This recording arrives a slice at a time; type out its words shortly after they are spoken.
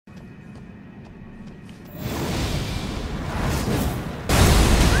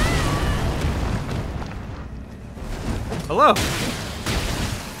hello.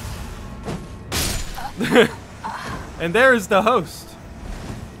 And there's the host.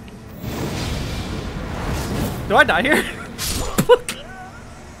 Do I die here?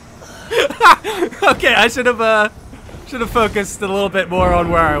 Okay, I should have focused a little bit more on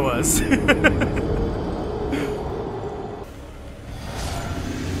where I was.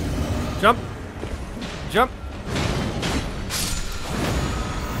 Jump. Jump.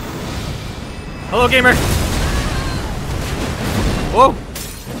 Hello, gamer. Whoa.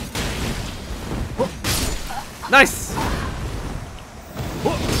 Whoa. Nice.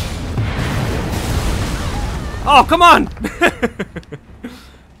 Whoa. Oh, come on. It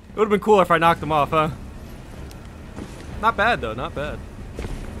would have been cooler if I knocked him off, huh? Not bad, though. Not bad.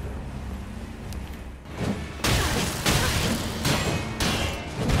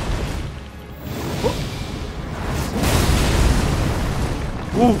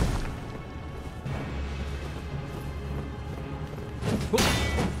 Ooh.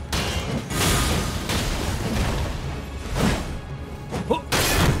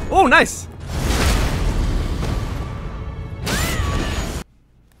 Oh, nice.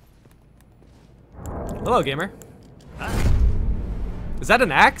 Hello, gamer. Is that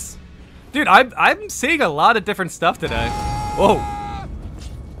an axe? Dude, I'm seeing a lot of different stuff today. Whoa.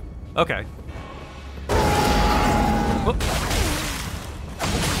 Okay.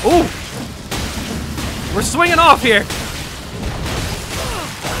 Ooh. We're swinging off here.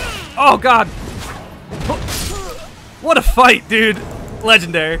 Oh, God. What a fight, dude.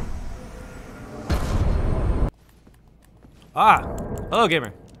 Legendary. Ah. Hello,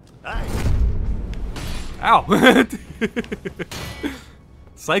 gamer. Hi. Ow.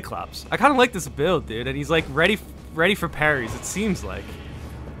 Cyclops. I kind of like this build, dude, and he's like ready for parries, it seems like.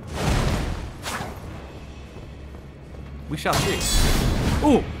 We shall see.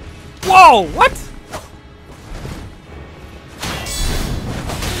 Ooh. Whoa, what?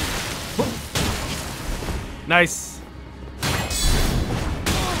 Nice.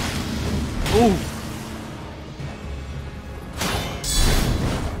 Ooh.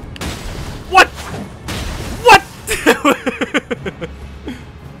 What? What?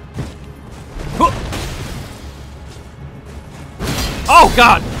 Oh,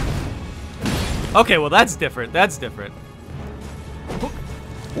 God. Okay, well, that's different. That's different.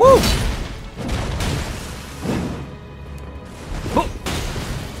 Woo!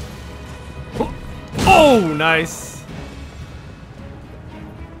 Oh, nice.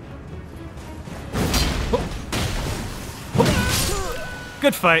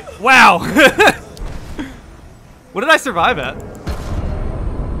 Good fight. Wow. What did I survive at?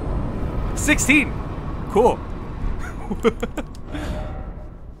 16. Cool.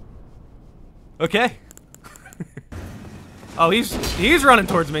 Okay. Oh, he's running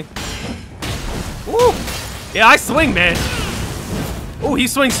towards me. Woo! Yeah, I swing, man. Oh, he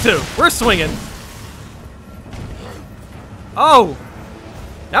swings too. We're swinging. Oh!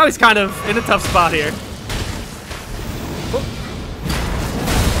 Now he's kind of in a tough spot here.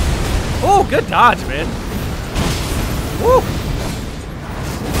 Oh, good dodge, man. Woo!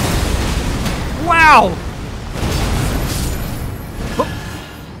 Wow!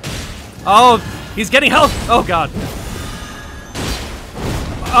 Oh, he's getting health. Oh, God.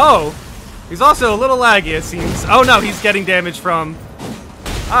 Oh, he's also a little laggy, it seems. Oh, no, he's getting damage from...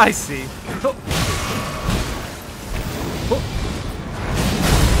 I see.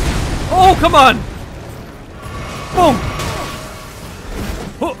 Oh, come on! Boom!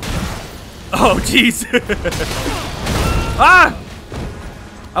 Oh, jeez. Ah!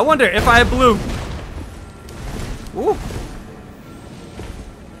 I wonder if I have blue. Ooh.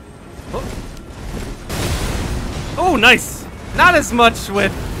 Oh, nice. Not as much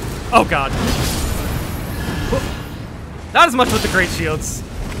with... Oh, God. Not as much with the great shields.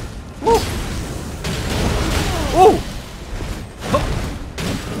 Woo. Ooh.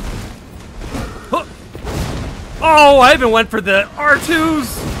 Oh, I even went for the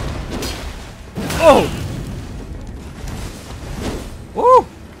R2s. Oh. Woo.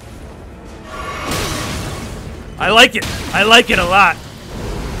 I like it. I like it a lot.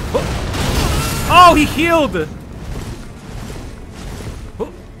 Oh, he healed.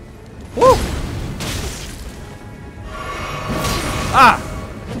 Woo. Ah.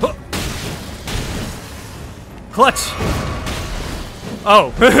 Clutch.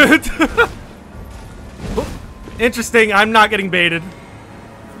 Oh. Interesting. I'm not getting baited.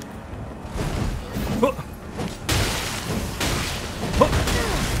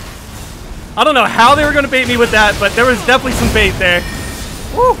 I don't know how they were going to bait me with that, but there was definitely some bait there.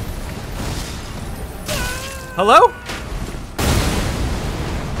 Woo. Hello?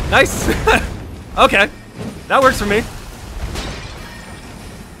 Nice. Okay. That works for me.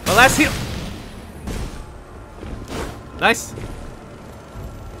 Oh, last heal. Nice.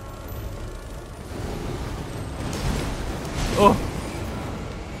 Oh.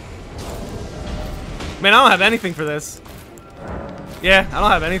 Man, I don't have anything for this. Yeah, I don't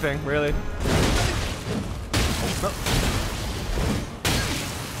have anything, really.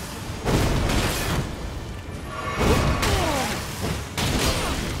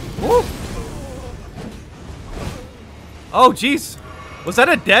 Woo. Oh, jeez. Was that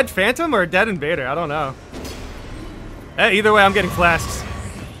a dead phantom or a dead invader? I don't know. Hey, either way, I'm getting flasks.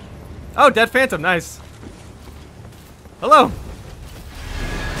 Oh, dead phantom. Nice. Hello.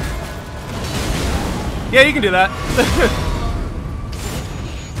 Yeah, you can do that.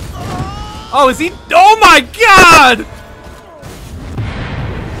 Oh, is he? Oh my god!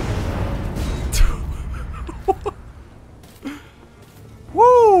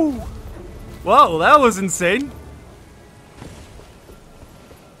 Woo! Whoa, that was insane.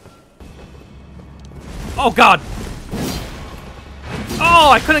 Oh god!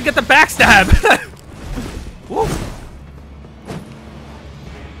 Oh, I couldn't get the backstab! Woo!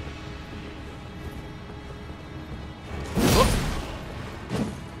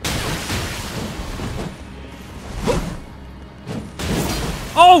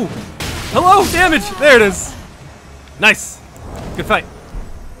 Oh! Hello, damage! There it is. Nice. Good fight.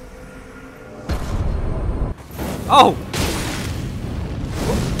 Oh!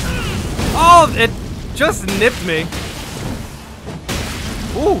 Oh, it just nipped me.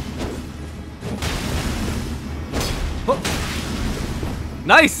 Ooh. Oh.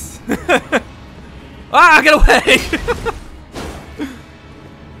 Nice! Ah, get away!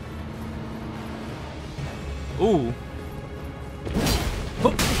 Ooh.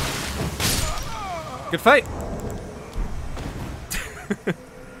 Good fight.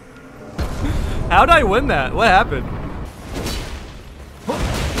 How'd I win that? What happened?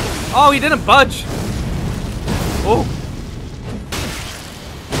 Oh, he didn't budge. Oh.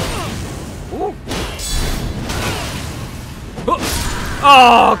 Ooh.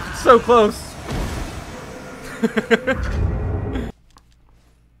 Oh, so close.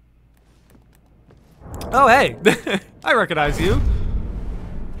 Oh, hey. I recognize you.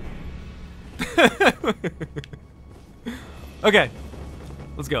 Okay,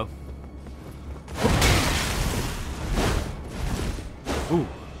 let's go. Ooh.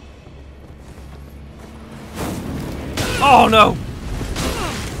 Oh no!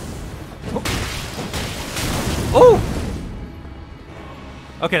 Oh!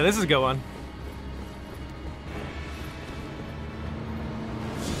 Okay, this is a good one.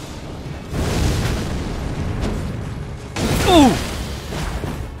 Ooh!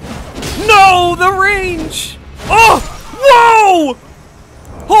 No, the range! Oh! Whoa!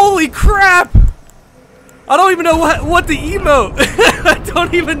 Holy crap! I don't even know what the emote. I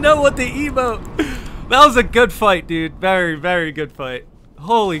don't even know what the emote. That was a good fight, dude. Very, very good fight.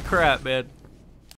 Holy crap, man.